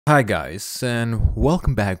Hi guys, and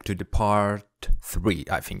welcome back to the part 3.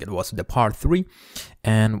 I think it was the part 3.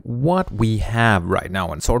 And what we have right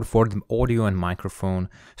now, and sort of for the audio and microphone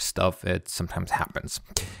stuff, it sometimes happens.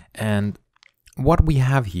 And what we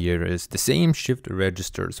have here is the same shift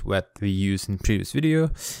registers that we used in the previous video,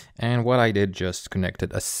 and what I did just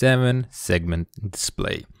connected a 7-segment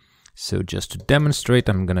display. So just to demonstrate,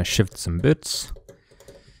 I'm gonna shift some bits,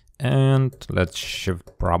 and let's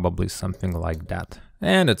shift probably something like that.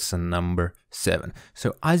 And it's a number 7.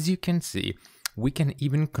 So as you can see, we can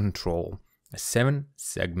even control a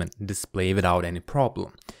 7-segment display without any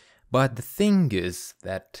problem. But the thing is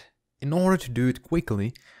that in order to do it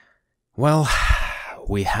quickly, well,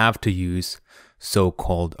 we have to use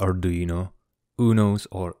so-called Arduino Unos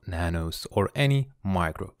or Nanos or any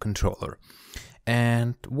microcontroller.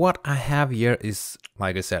 And what I have here is,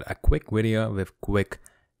 like I said, a quick video with quick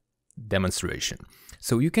demonstration.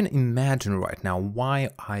 So you can imagine right now why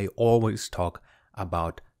I always talk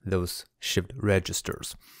about those shift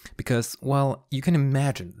registers. Because, well, you can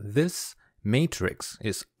imagine this matrix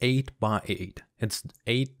is 8 by 8. It's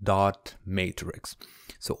 8-dot matrix.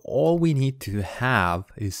 So all we need to have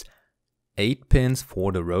is 8 pins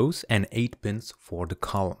for the rows and 8 pins for the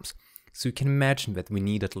columns. So you can imagine that we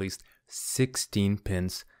need at least 16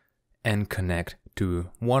 pins and connect to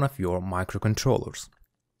one of your microcontrollers.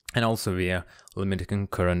 And also via limiting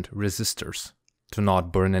current resistors to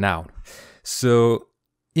not burn it out. So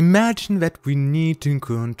imagine that we need to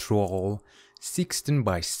control 16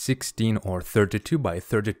 by 16 or 32 by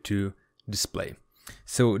 32 display.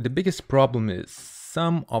 So the biggest problem is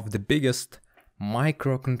some of the biggest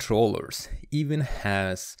microcontrollers even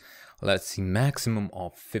has, let's see, maximum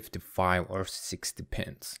of 55 or 60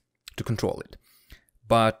 pins to control it.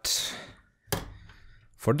 But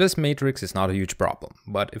for this matrix, it's not a huge problem,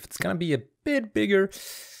 but if it's gonna be a bit bigger,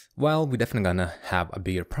 well, we're definitely gonna have a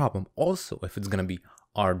bigger problem. Also, if it's gonna be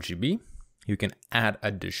RGB, you can add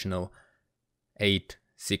additional 8,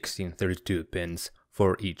 16, 32 pins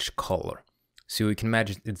for each color. So you can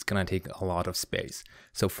imagine it's gonna take a lot of space.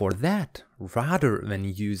 So for that, rather than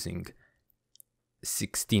using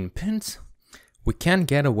 16 pins, we can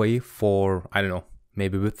get away for, I don't know,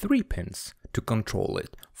 maybe with 3 pins to control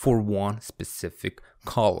it for one specific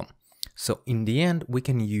column. So in the end, we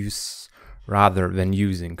can use, rather than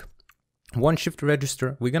using one shift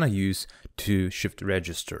register, we're gonna use 2 shift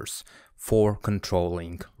registers for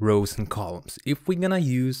controlling rows and columns. If we're gonna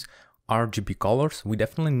use RGB colors, we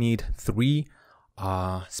definitely need 3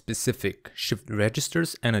 specific shift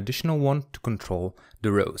registers and additional one to control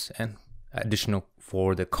the rows and additional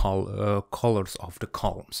for the colors of the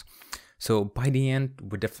columns. So by the end,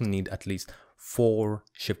 we definitely need at least 4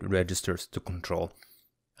 shift registers to control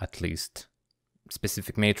at least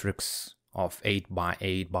specific matrix of 8 by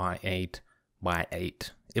 8 by 8 by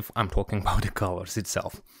 8, if I'm talking about the colors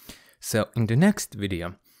itself. So in the next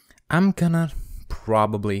video, I'm gonna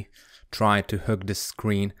probably try to hook the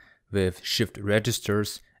screen with shift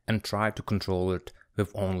registers and try to control it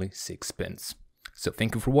with only 6 pins. So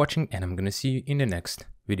thank you for watching, and I'm gonna see you in the next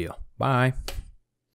video. Bye!